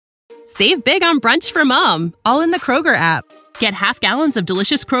Save big on brunch for mom, all in the Kroger app. Get half gallons of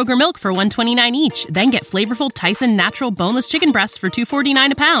delicious Kroger milk for $1.29 each. Then get flavorful Tyson natural boneless chicken breasts for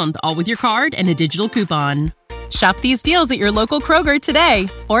 $2.49 a pound, all with your card and a digital coupon. Shop these deals at your local Kroger today,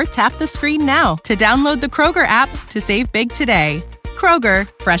 or tap the screen now to download the Kroger app to save big today. Kroger,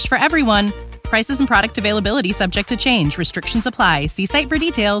 fresh for everyone. Prices and product availability subject to change. Restrictions apply. See site for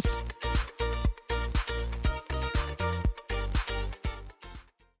details.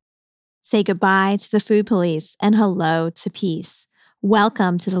 Say goodbye to the food police and hello to peace.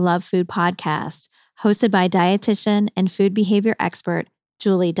 Welcome to the Love Food Podcast, hosted by dietitian and food behavior expert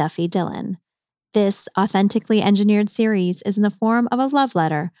Julie Duffy Dillon. This authentically engineered series is in the form of a love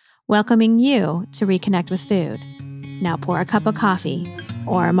letter welcoming you to reconnect with food. Now pour a cup of coffee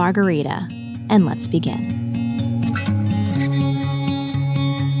or a margarita and let's begin.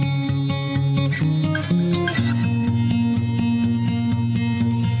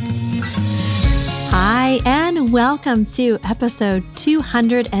 Hi, and welcome to episode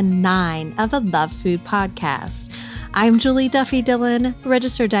 209 of the Love Food Podcast. I'm Julie Duffy Dillon,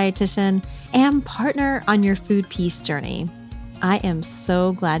 registered dietitian and partner on your food peace journey. I am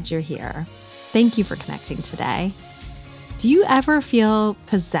so glad you're here. Thank you for connecting today. Do you ever feel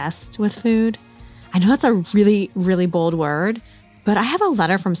possessed with food? I know that's a really, really bold word, but I have a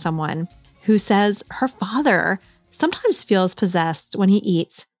letter from someone who says her father sometimes feels possessed when he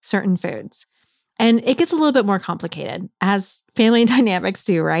eats certain foods. And it gets a little bit more complicated, as family dynamics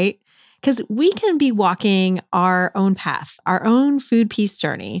do, right? Because we can be walking our own path, our own food peace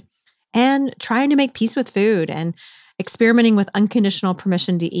journey, and trying to make peace with food and experimenting with unconditional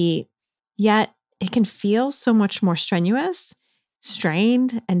permission to eat. Yet it can feel so much more strenuous,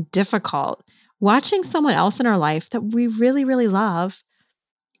 strained, and difficult watching someone else in our life that we really, really love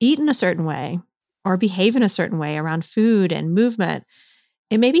eat in a certain way or behave in a certain way around food and movement.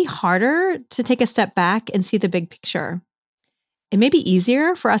 It may be harder to take a step back and see the big picture. It may be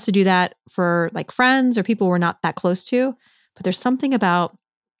easier for us to do that for like friends or people we're not that close to, but there's something about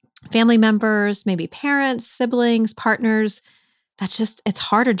family members, maybe parents, siblings, partners, it's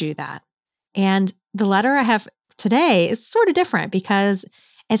harder to do that. And the letter I have today is sort of different because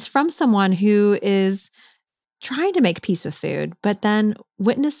it's from someone who is trying to make peace with food, but then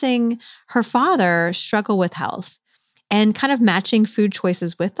witnessing her father struggle with health and kind of matching food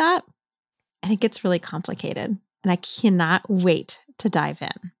choices with that. And it gets really complicated. And I cannot wait to dive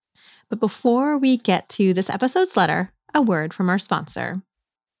in. But before we get to this episode's letter, a word from our sponsor.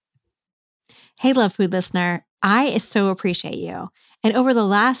 Hey, Love Food listener, I so appreciate you. And over the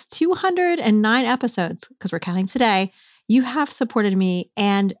last 209 episodes, because we're counting today, you have supported me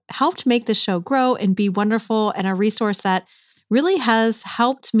and helped make the show grow and be wonderful and a resource that really has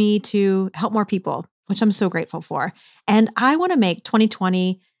helped me to help more people, which I'm so grateful for. And I want to make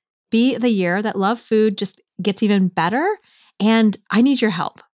 2020 be the year that Love Food just gets even better. And I need your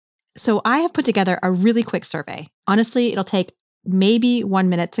help. So I have put together a really quick survey. Honestly, it'll take maybe 1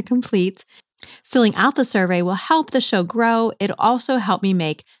 minute to complete. Filling out the survey will help the show grow. It'll also help me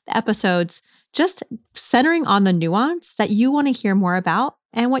make the episodes just centering on the nuance that you want to hear more about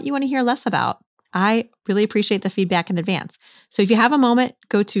and what you want to hear less about. I really appreciate the feedback in advance. So if you have a moment,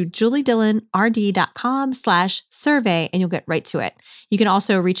 go to juliedillonrd.com/survey and you'll get right to it. You can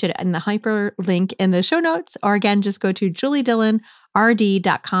also reach it in the hyperlink in the show notes, or again, just go to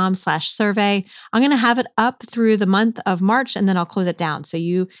juliedillonrd.com/survey. I'm going to have it up through the month of March and then I'll close it down. So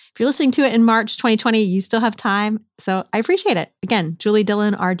if you're listening to it in March 2020, you still have time. So I appreciate it. Again,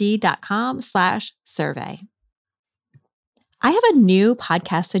 juliedillonrd.com/survey. I have a new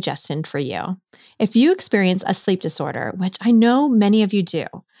podcast suggestion for you. If you experience a sleep disorder, which I know many of you do,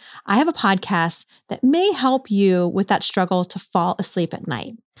 I have a podcast that may help you with that struggle to fall asleep at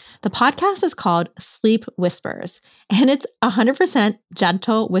night. The podcast is called Sleep Whispers, and it's 100%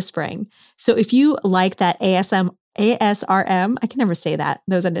 gentle whispering. So if you like that ASRM, I can never say that,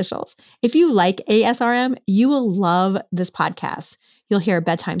 those initials. If you like ASRM, you will love this podcast. You'll hear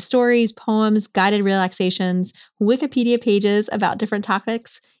bedtime stories, poems, guided relaxations, Wikipedia pages about different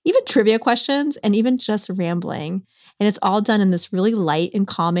topics, even trivia questions, and even just rambling. And it's all done in this really light and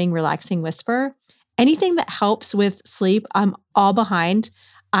calming, relaxing whisper. Anything that helps with sleep, I'm all behind.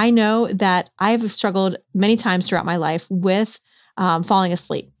 I know that I've struggled many times throughout my life with falling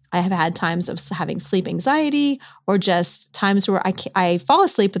asleep. I have had times of having sleep anxiety or just times where I fall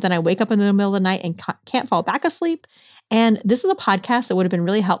asleep, but then I wake up in the middle of the night and can't fall back asleep. And this is a podcast that would have been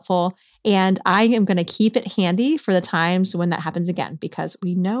really helpful. And I am going to keep it handy for the times when that happens again, because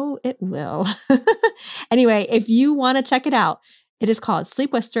we know it will. Anyway, if you want to check it out, it is called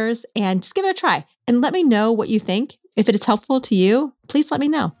Sleep Whispers, and just give it a try and let me know what you think. If it is helpful to you, please let me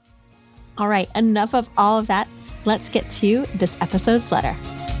know. All right, enough of all of that. Let's get to this episode's letter.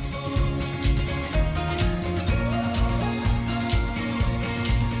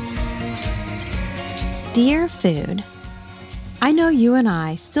 Dear Food, I know you and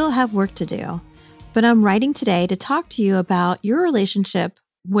I still have work to do, but I'm writing today to talk to you about your relationship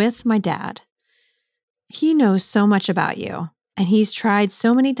with my dad. He knows so much about you, and he's tried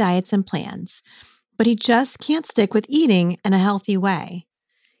so many diets and plans, but he just can't stick with eating in a healthy way.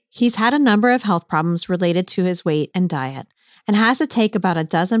 He's had a number of health problems related to his weight and diet, and has to take about a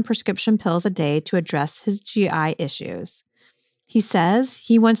dozen prescription pills a day to address his GI issues. He says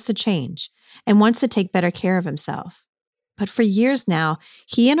he wants to change and wants to take better care of himself. But for years now,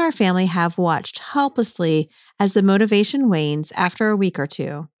 he and our family have watched helplessly as the motivation wanes after a week or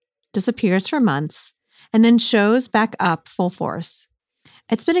two, disappears for months, and then shows back up full force.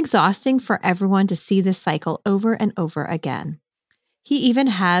 It's been exhausting for everyone to see this cycle over and over again. He even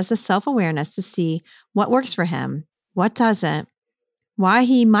has the self-awareness to see what works for him, what doesn't, why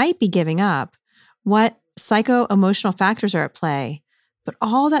he might be giving up, what psycho-emotional factors are at play. But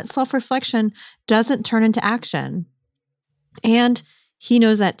all that self-reflection doesn't turn into action. And he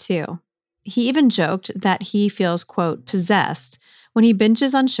knows that too. He even joked that he feels, quote, possessed when he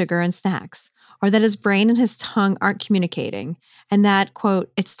binges on sugar and snacks, or that his brain and his tongue aren't communicating, and that,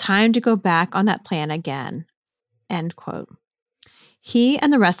 quote, it's time to go back on that plan again, end quote. He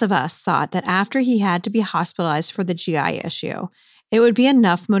and the rest of us thought that after he had to be hospitalized for the GI issue, it would be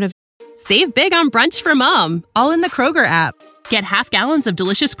enough motivation. Save big on brunch for mom, all in the Kroger app. Get half gallons of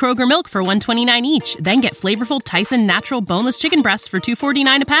delicious Kroger milk for $1.29 each. Then get flavorful Tyson natural boneless chicken breasts for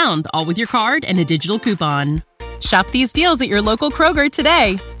 $2.49 a pound, all with your card and a digital coupon. Shop these deals at your local Kroger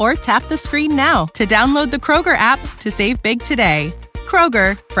today, or tap the screen now to download the Kroger app to save big today.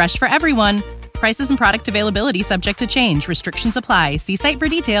 Kroger, fresh for everyone. Prices and product availability subject to change. Restrictions apply. See site for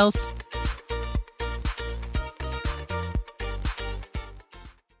details.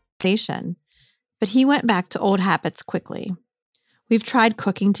 But he went back to old habits quickly. We've tried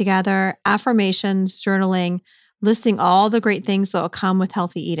cooking together, affirmations, journaling, listing all the great things that will come with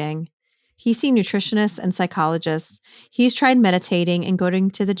healthy eating. He's seen nutritionists and psychologists. He's tried meditating and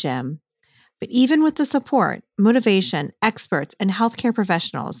going to the gym. But even with the support, motivation, experts, and healthcare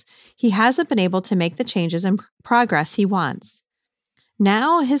professionals, he hasn't been able to make the changes and progress he wants.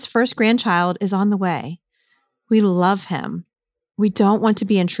 Now his first grandchild is on the way. We love him. We don't want to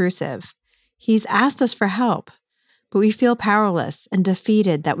be intrusive. He's asked us for help, but we feel powerless and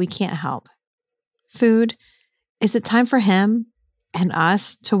defeated that we can't help. Food, is it time for him and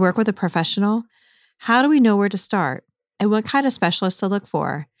us to work with a professional? How do we know where to start and what kind of specialist to look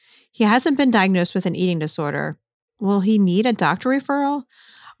for? He hasn't been diagnosed with an eating disorder. Will he need a doctor referral?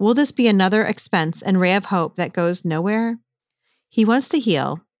 Will this be another expense and ray of hope that goes nowhere? He wants to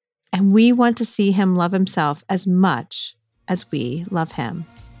heal, and we want to see him love himself as much as we love him.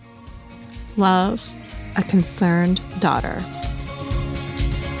 Love, a concerned daughter.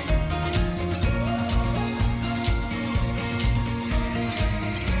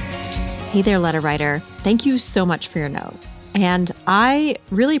 Hey there, letter writer. Thank you so much for your note. And I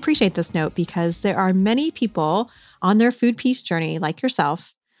really appreciate this note because there are many people on their food peace journey, like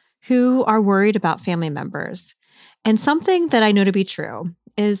yourself, who are worried about family members. And something that I know to be true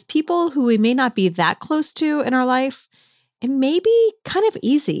is people who we may not be that close to in our life, it may be kind of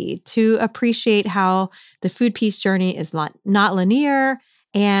easy to appreciate how the food peace journey is not linear,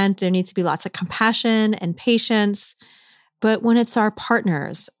 and there needs to be lots of compassion and patience. But when it's our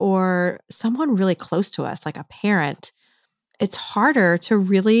partners or someone really close to us, like a parent, it's harder to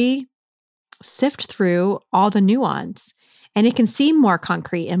really sift through all the nuance, and it can seem more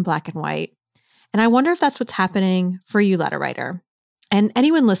concrete in black and white. And I wonder if that's what's happening for you, letter writer. And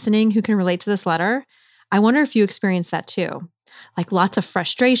anyone listening who can relate to this letter, I wonder if you experience that too. Like lots of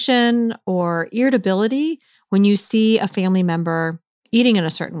frustration or irritability when you see a family member eating in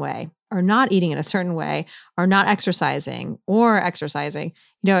a certain way or not eating in a certain way or not exercising or exercising.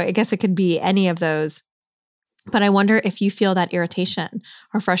 You know, I guess it could be any of those. But I wonder if you feel that irritation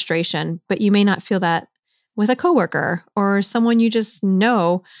or frustration, but you may not feel that with a coworker or someone you just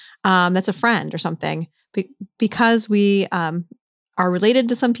know that's a friend or something. Because we are related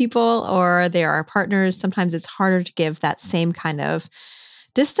to some people or they are our partners, sometimes it's harder to give that same kind of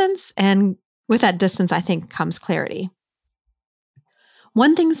distance. And with that distance, I think comes clarity.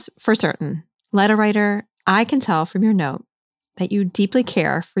 One thing's for certain, letter writer, I can tell from your note that you deeply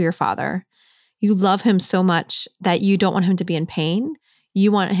care for your father. You love him so much that you don't want him to be in pain.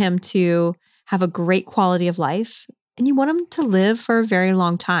 You want him to have a great quality of life, and you want him to live for a very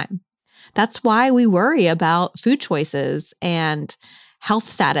long time. That's why we worry about food choices and health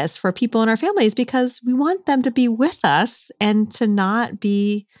status for people in our families because we want them to be with us and to not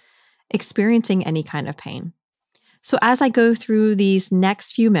be experiencing any kind of pain. So as I go through these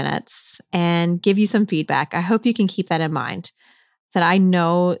next few minutes and give you some feedback, I hope you can keep that in mind, that I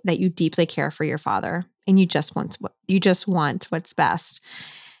know that you deeply care for your father and you just want what's best.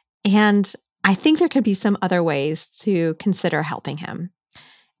 And I think there could be some other ways to consider helping him.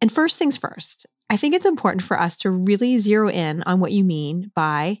 And first things first, I think it's important for us to really zero in on what you mean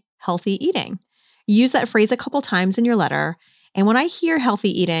by healthy eating. You use that phrase a couple times in your letter. And when I hear healthy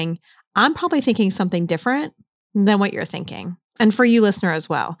eating, I'm probably thinking something different than what you're thinking. And for you, listener, as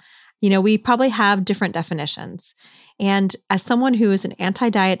well. We probably have different definitions. And as someone who is an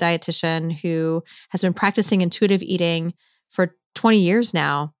anti-diet dietitian who has been practicing intuitive eating for 20 years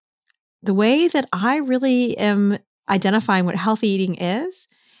now, the way that I really am identifying what healthy eating is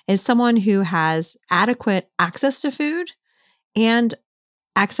someone who has adequate access to food and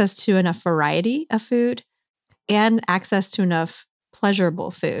access to enough variety of food and access to enough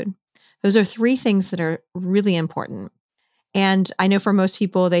pleasurable food. Those are three things that are really important. And I know for most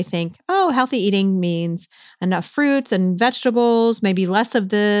people, they think, oh, healthy eating means enough fruits and vegetables, maybe less of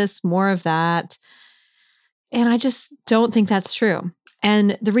this, more of that. And I just don't think that's true.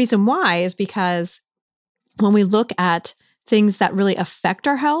 And the reason why is because when we look at things that really affect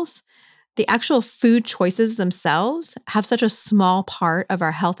our health, the actual food choices themselves have such a small part of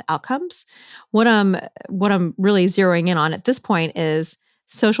our health outcomes. What I'm really zeroing in on at this point is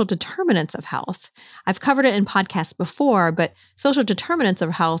social determinants of health. I've covered it in podcasts before, but social determinants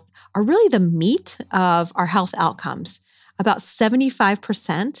of health are really the meat of our health outcomes. About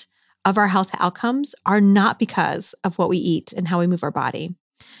 75% of our health outcomes are not because of what we eat and how we move our body.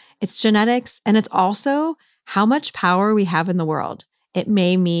 It's genetics, and it's also how much power we have in the world. It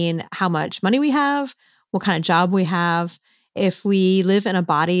may mean how much money we have, what kind of job we have, if we live in a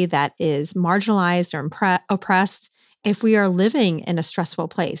body that is marginalized or oppressed, if we are living in a stressful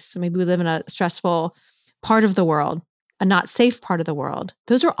place. Maybe we live in a stressful part of the world, a not safe part of the world.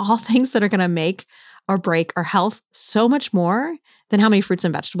 Those are all things that are going to make or break our health so much more than how many fruits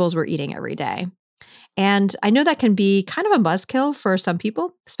and vegetables we're eating every day. And I know that can be kind of a buzzkill for some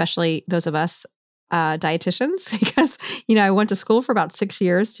people, especially those of us dietitians, because, I went to school for about 6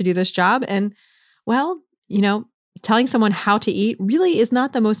 years to do this job. And telling someone how to eat really is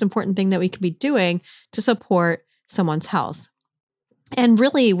not the most important thing that we can be doing to support someone's health. And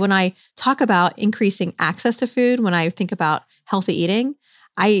really, when I talk about increasing access to food, when I think about healthy eating,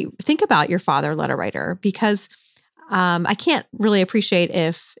 I think about your father, letter writer, because I can't really appreciate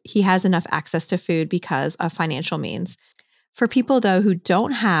if he has enough access to food because of financial means. For people, though, who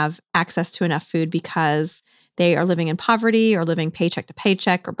don't have access to enough food because they are living in poverty or living paycheck to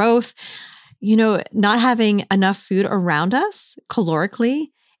paycheck or both, not having enough food around us calorically,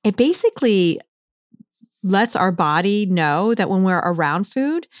 it basically lets our body know that when we're around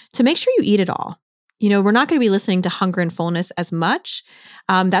food, to make sure you eat it all. We're not going to be listening to hunger and fullness as much.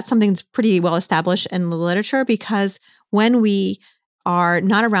 That's something that's pretty well established in the literature, because when we are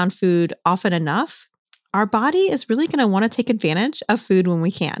not around food often enough, our body is really going to want to take advantage of food when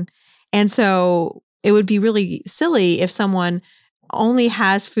we can. And so it would be really silly if someone only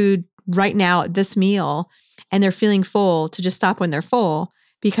has food right now at this meal and they're feeling full to just stop when they're full,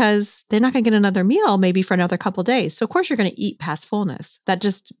 because they're not going to get another meal maybe for another couple of days. So of course you're going to eat past fullness. That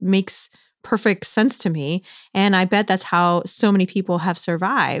just makes perfect sense to me. And I bet that's how so many people have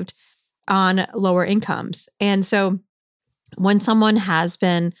survived on lower incomes. And so when someone has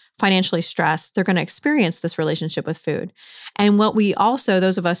been financially stressed, they're going to experience this relationship with food. And what we also,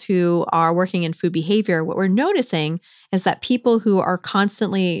 those of us who are working in food behavior, what we're noticing is that people who are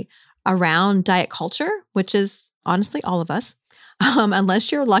constantly around diet culture, which is honestly all of us, unless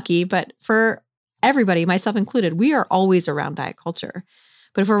you're lucky, but for everybody, myself included, we are always around diet culture.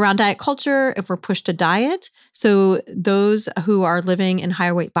 But if we're around diet culture, if we're pushed to diet, so those who are living in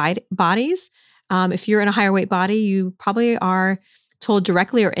higher weight bodies, if you're in a higher weight body, you probably are told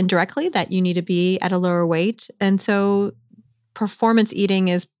directly or indirectly that you need to be at a lower weight. And so performance eating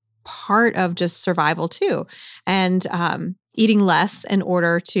is part of just survival too. And eating less in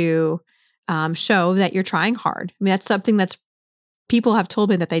order to show that you're trying hard. I mean, that's something that's people have told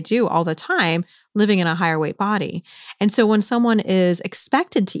me that they do all the time, living in a higher weight body. And so when someone is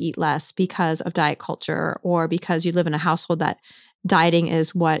expected to eat less because of diet culture, or because you live in a household that dieting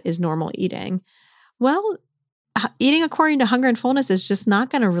is what is normal eating, well, eating according to hunger and fullness is just not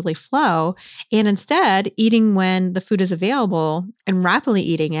going to really flow. And instead, eating when the food is available and rapidly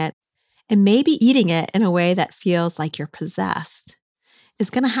eating it, and maybe eating it in a way that feels like you're possessed, is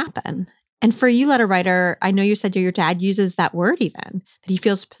going to happen. And for you, letter writer, I know you said your dad uses that word even, that he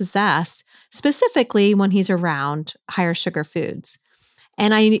feels possessed, specifically when he's around higher sugar foods.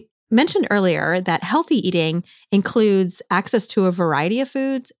 And I mentioned earlier that healthy eating includes access to a variety of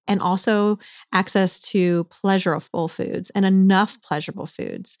foods and also access to pleasurable foods and enough pleasurable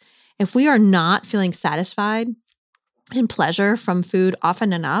foods. If we are not feeling satisfied and pleasure from food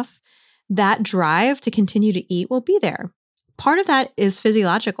often enough, that drive to continue to eat will be there. Part of that is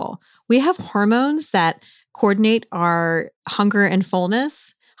physiological. We have hormones that coordinate our hunger and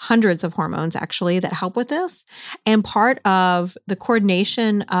fullness, hundreds of hormones actually that help with this. And part of the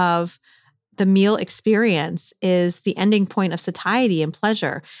coordination of the meal experience is the ending point of satiety and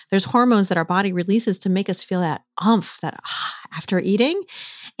pleasure. There's hormones that our body releases to make us feel that umph, that after eating.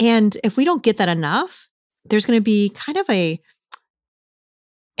 And if we don't get that enough, there's going to be kind of a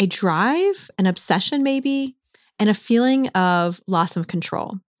drive, an obsession maybe, and a feeling of loss of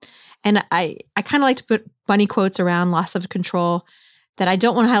control. And I kind of like to put bunny quotes around loss of control that I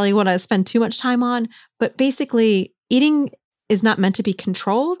don't highly want to spend too much time on. But basically, eating is not meant to be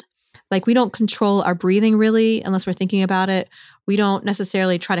controlled. Like we don't control our breathing really, unless we're thinking about it. We don't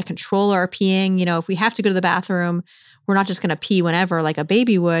necessarily try to control our peeing. If we have to go to the bathroom, we're not just going to pee whenever like a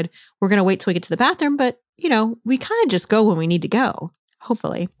baby would. We're going to wait till we get to the bathroom. But, we kind of just go when we need to go,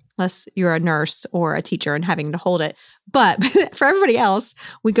 hopefully. Unless you're a nurse or a teacher and having to hold it. But for everybody else,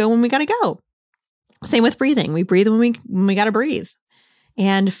 we go when we got to go. Same with breathing. We breathe when we got to breathe.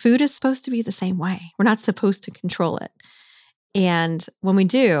 And food is supposed to be the same way. We're not supposed to control it. And when we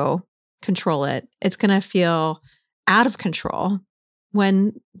do control it, it's going to feel out of control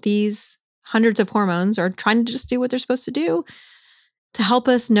when these hundreds of hormones are trying to just do what they're supposed to do to help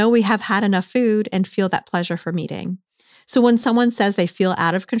us know we have had enough food and feel that pleasure from eating. So when someone says they feel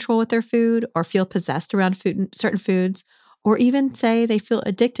out of control with their food or feel possessed around certain foods, or even say they feel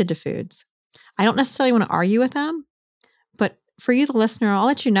addicted to foods, I don't necessarily want to argue with them, but for you, the listener, I'll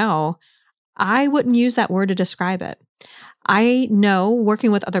let you know, I wouldn't use that word to describe it. I know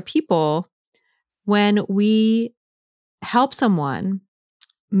working with other people, when we help someone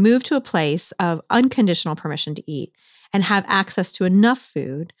move to a place of unconditional permission to eat and have access to enough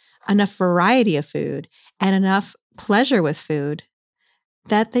food, enough variety of food, and enough pleasure with food,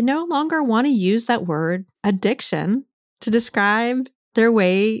 that they no longer want to use that word addiction to describe their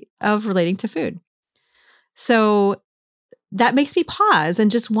way of relating to food. So that makes me pause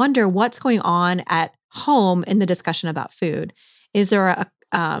and just wonder what's going on at home in the discussion about food. Is there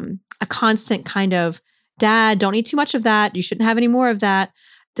a constant kind of, Dad, don't eat too much of that. You shouldn't have any more of that.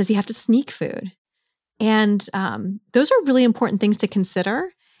 Does he have to sneak food? And those are really important things to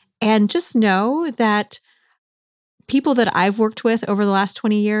consider. And just know that people that I've worked with over the last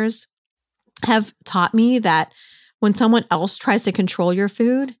 20 years have taught me that when someone else tries to control your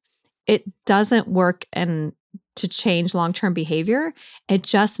food, it doesn't work and to change long-term behavior. It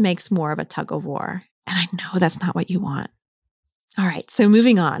just makes more of a tug of war. And I know that's not what you want. All right, so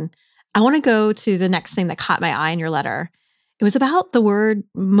moving on. I want to go to the next thing that caught my eye in your letter. It was about the word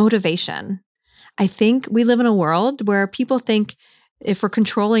motivation. I think we live in a world where people think if we're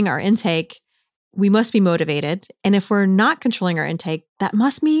controlling our intake, we must be motivated. And if we're not controlling our intake, that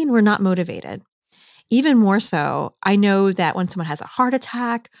must mean we're not motivated. Even more so, I know that when someone has a heart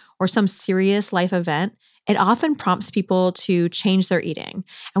attack or some serious life event, it often prompts people to change their eating.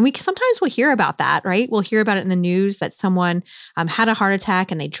 And we sometimes will hear about that, right? We'll hear about it in the news that someone had a heart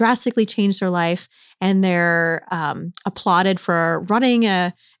attack and they drastically changed their life and they're applauded for running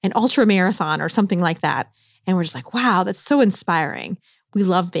an ultra marathon or something like that. And we're just like, wow, that's so inspiring. We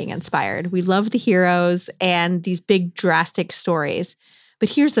love being inspired. We love the heroes and these big drastic stories. But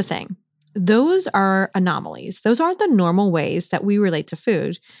here's the thing. Those are anomalies. Those aren't the normal ways that we relate to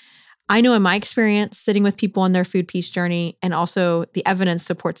food. I know in my experience, sitting with people on their food peace journey, and also the evidence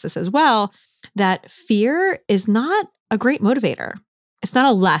supports this as well, that fear is not a great motivator. It's not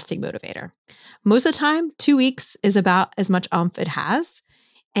a lasting motivator. Most of the time, 2 weeks is about as much oomph it has.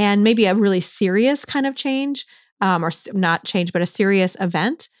 And maybe a really serious kind of change, or not change, but a serious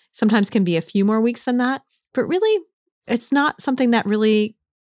event, sometimes can be a few more weeks than that. But really, it's not something that really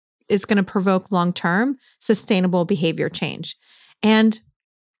is going to provoke long-term sustainable behavior change. And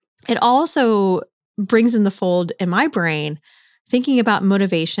it also brings in the fold in my brain thinking about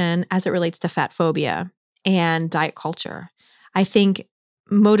motivation as it relates to fat phobia and diet culture. I think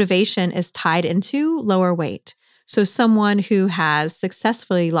motivation is tied into lower weight. So someone who has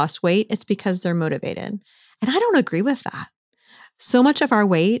successfully lost weight, it's because they're motivated. And I don't agree with that. So much of our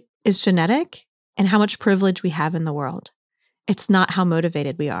weight is genetic and how much privilege we have in the world. It's not how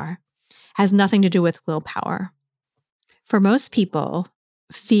motivated we are. It has nothing to do with willpower. For most people,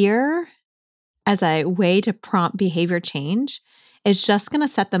 fear as a way to prompt behavior change is just going to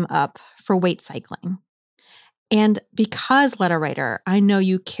set them up for weight cycling. And because, letter writer, I know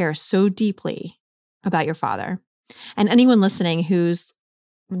you care so deeply about your father, and anyone listening who's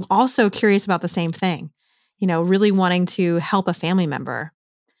also curious about the same thing, really wanting to help a family member,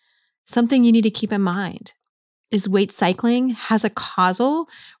 something you need to keep in mind is weight cycling has a causal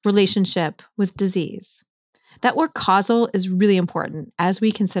relationship with disease. That word causal is really important as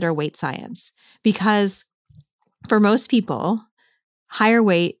we consider weight science, because for most people, higher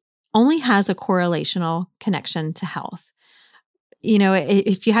weight only has a correlational connection to health.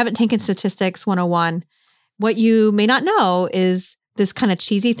 If you haven't taken Statistics 101, what you may not know is this kind of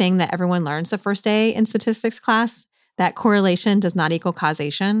cheesy thing that everyone learns the first day in statistics class, that correlation does not equal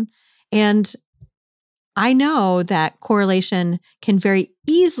causation. And I know that correlation can very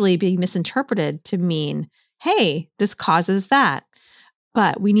easily be misinterpreted to mean, hey, this causes that.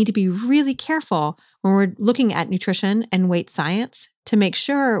 But we need to be really careful when we're looking at nutrition and weight science to make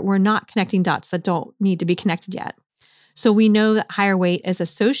sure we're not connecting dots that don't need to be connected yet. So we know that higher weight is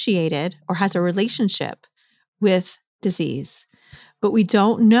associated or has a relationship with disease. But we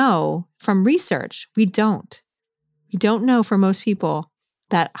don't know from research, we don't know for most people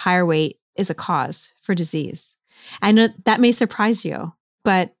that higher weight is a cause for disease. I know that may surprise you,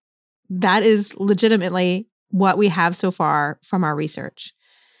 but that is legitimately what we have so far from our research.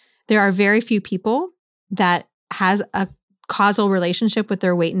 There are very few people that has a causal relationship with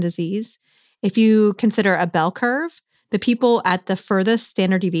their weight and disease. If you consider a bell curve, the people at the furthest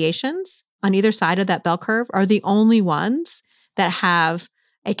standard deviations on either side of that bell curve are the only ones that have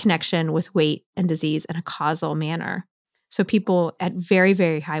a connection with weight and disease in a causal manner. So people at very,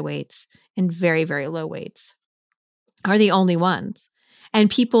 very high weights and very, very low weights are the only ones. And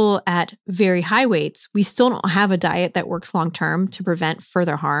people at very high weights, we still don't have a diet that works long-term to prevent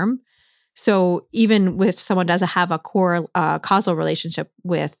further harm. So even if someone doesn't have a core causal relationship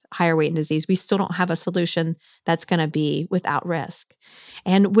with higher weight and disease, we still don't have a solution that's going to be without risk.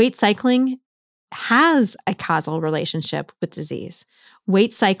 And weight cycling has a causal relationship with disease.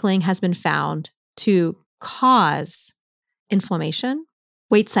 Weight cycling has been found to cause inflammation.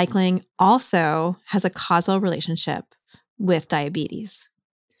 Weight cycling also has a causal relationship with diabetes.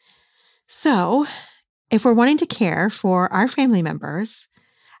 So, if we're wanting to care for our family members,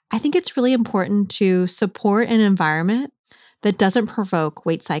 I think it's really important to support an environment that doesn't provoke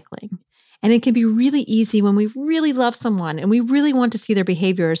weight cycling. And it can be really easy when we really love someone and we really want to see their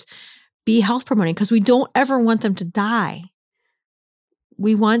behaviors be health promoting because we don't ever want them to die.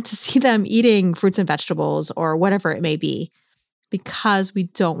 We want to see them eating fruits and vegetables or whatever it may be because we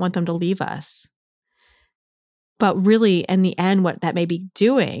don't want them to leave us. But really, in the end, what that may be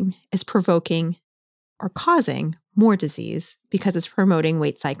doing is provoking or causing more disease because it's promoting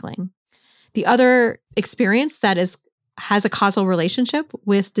weight cycling. The other experience that has a causal relationship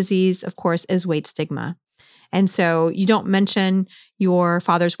with disease, of course, is weight stigma. And so you don't mention your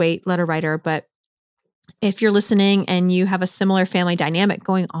father's weight, letter writer, but if you're listening and you have a similar family dynamic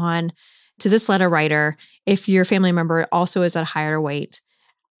going on to this letter writer, if your family member also is at a higher weight,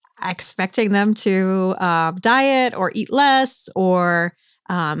 expecting them to diet or eat less or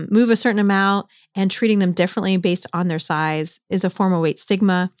move a certain amount and treating them differently based on their size is a form of weight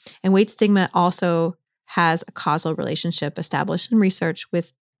stigma. And weight stigma also has a causal relationship established in research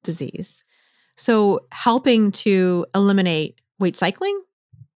with disease. So helping to eliminate weight cycling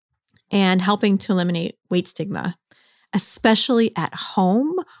and helping to eliminate weight stigma, especially at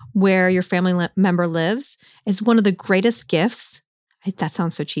home where your family member lives, is one of the greatest gifts. That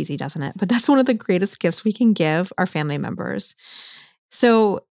sounds so cheesy, doesn't it? But that's one of the greatest gifts we can give our family members.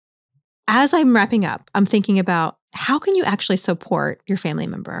 So as I'm wrapping up, I'm thinking about how can you actually support your family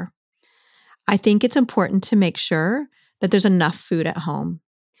member? I think it's important to make sure that there's enough food at home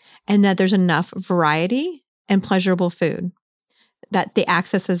and that there's enough variety and pleasurable food, that the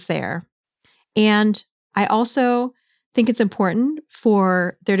access is there. And I also think it's important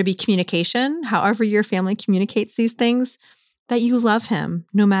for there to be communication, however your family communicates these things, that you love him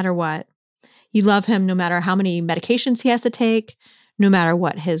no matter what. You love him no matter how many medications he has to take, no matter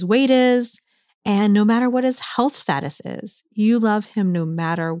what his weight is, and no matter what his health status is. You love him no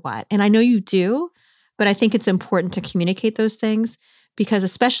matter what. And I know you do, but I think it's important to communicate those things because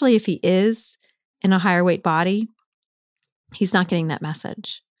especially if he is in a higher weight body, he's not getting that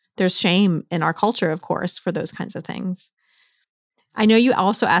message. There's shame in our culture, of course, for those kinds of things. I know you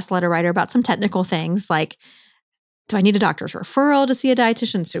also asked letter writer about some technical things like, do I need a doctor's referral to see a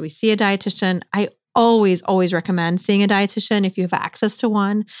dietitian? Should we see a dietitian? I always recommend seeing a dietitian if you have access to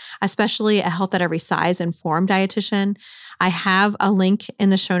one, especially a Health at Every Size informed dietitian. I have a link in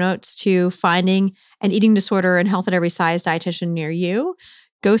the show notes to finding an eating disorder and Health at Every Size dietitian near you.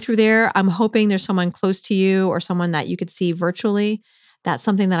 Go through there. I'm hoping there's someone close to you or someone that you could see virtually. That's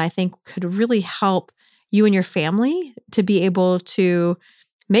something that I think could really help you and your family to be able to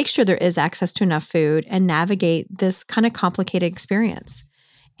make sure there is access to enough food and navigate this kind of complicated experience.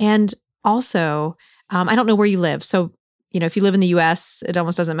 And also, I don't know where you live. So, if you live in the US, it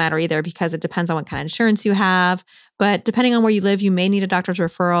almost doesn't matter either because it depends on what kind of insurance you have. But depending on where you live, you may need a doctor's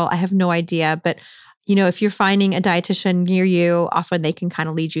referral. I have no idea. But, if you're finding a dietitian near you, often they can kind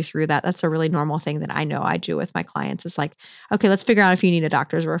of lead you through that. That's a really normal thing that I know I do with my clients. It's like, okay, let's figure out if you need a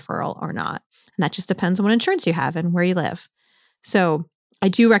doctor's referral or not. And that just depends on what insurance you have and where you live. So I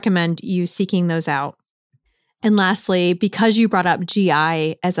do recommend you seeking those out. And lastly, because you brought up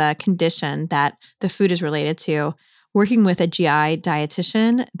GI as a condition that the food is related to, working with a GI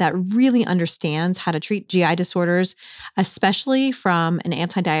dietitian that really understands how to treat GI disorders, especially from an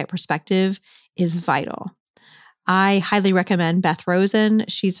anti-diet perspective, is vital. I highly recommend Beth Rosen.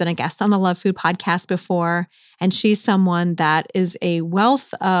 She's been a guest on the Love Food podcast before, and she's someone that is a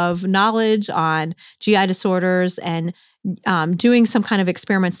wealth of knowledge on GI disorders and doing some kind of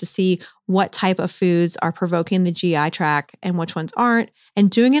experiments to see what type of foods are provoking the GI tract and which ones aren't, and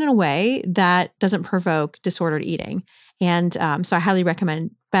doing it in a way that doesn't provoke disordered eating. And so I highly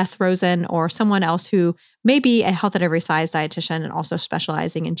recommend Beth Rosen or someone else who may be a Health at Every Size dietitian and also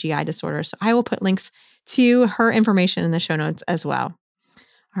specializing in GI disorders. So I will put links to her information in the show notes as well.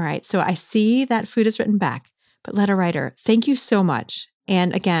 All right, so I see that food is written back, but letter writer, thank you so much.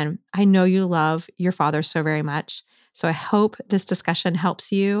 And again, I know you love your father so very much. So I hope this discussion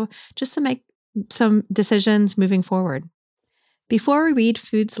helps you just to make some decisions moving forward. Before we read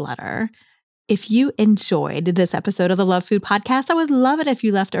Food's letter, if you enjoyed this episode of the Love Food Podcast, I would love it if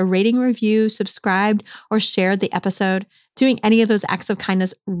you left a rating, review, subscribed, or shared the episode. Doing any of those acts of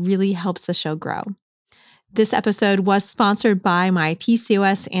kindness really helps the show grow. This episode was sponsored by my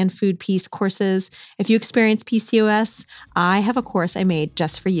PCOS and Food Peace courses. If you experience PCOS, I have a course I made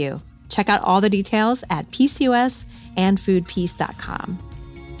just for you. Check out all the details at PCOSandFoodPeace.com.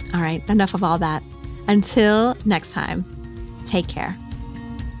 All right, enough of all that. Until next time, take care.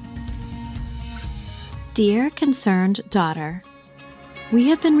 Dear concerned daughter, we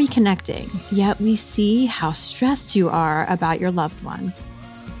have been reconnecting, yet we see how stressed you are about your loved one.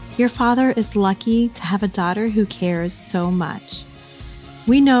 Your father is lucky to have a daughter who cares so much.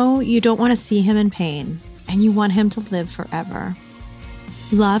 We know you don't want to see him in pain, and you want him to live forever.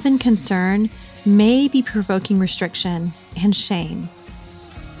 Love and concern may be provoking restriction and shame.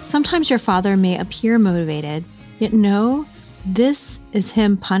 Sometimes your father may appear motivated, yet know this is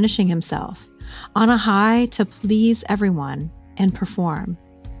him punishing himself on a high to please everyone and perform.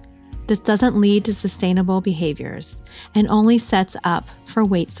 This doesn't lead to sustainable behaviors and only sets up for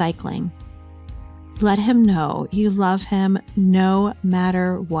weight cycling. Let him know you love him no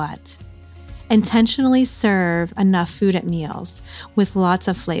matter what. Intentionally serve enough food at meals with lots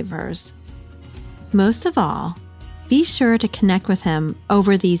of flavors. Most of all, be sure to connect with him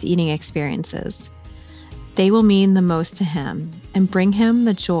over these eating experiences. They will mean the most to him and bring him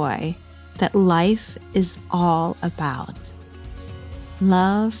the joy that life is all about.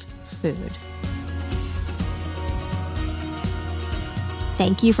 Love food.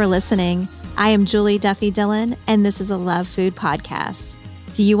 Thank you for listening. I am Julie Duffy Dillon, and this is a Love Food Podcast.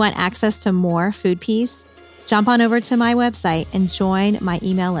 Do you want access to more Food Peace? Jump on over to my website and join my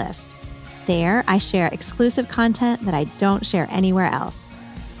email list. There, I share exclusive content that I don't share anywhere else.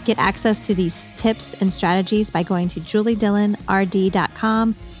 Get access to these tips and strategies by going to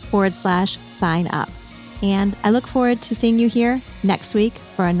juliedillonrd.com/sign up. And I look forward to seeing you here next week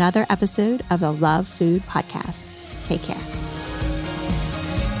for another episode of the Love Food Podcast. Take care.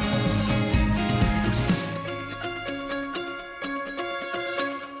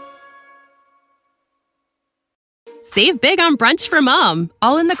 Save big on brunch for mom,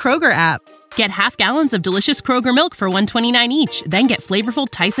 all in the Kroger app. Get half gallons of delicious Kroger milk for $1.29 each. Then get flavorful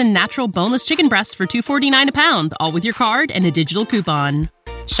Tyson natural boneless chicken breasts for $2.49 a pound, all with your card and a digital coupon.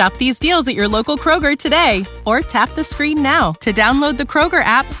 Shop these deals at your local Kroger today, or tap the screen now to download the Kroger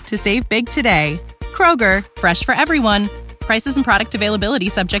app to save big today. Kroger, fresh for everyone. Prices and product availability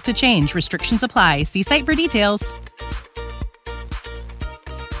subject to change. Restrictions apply. See site for details.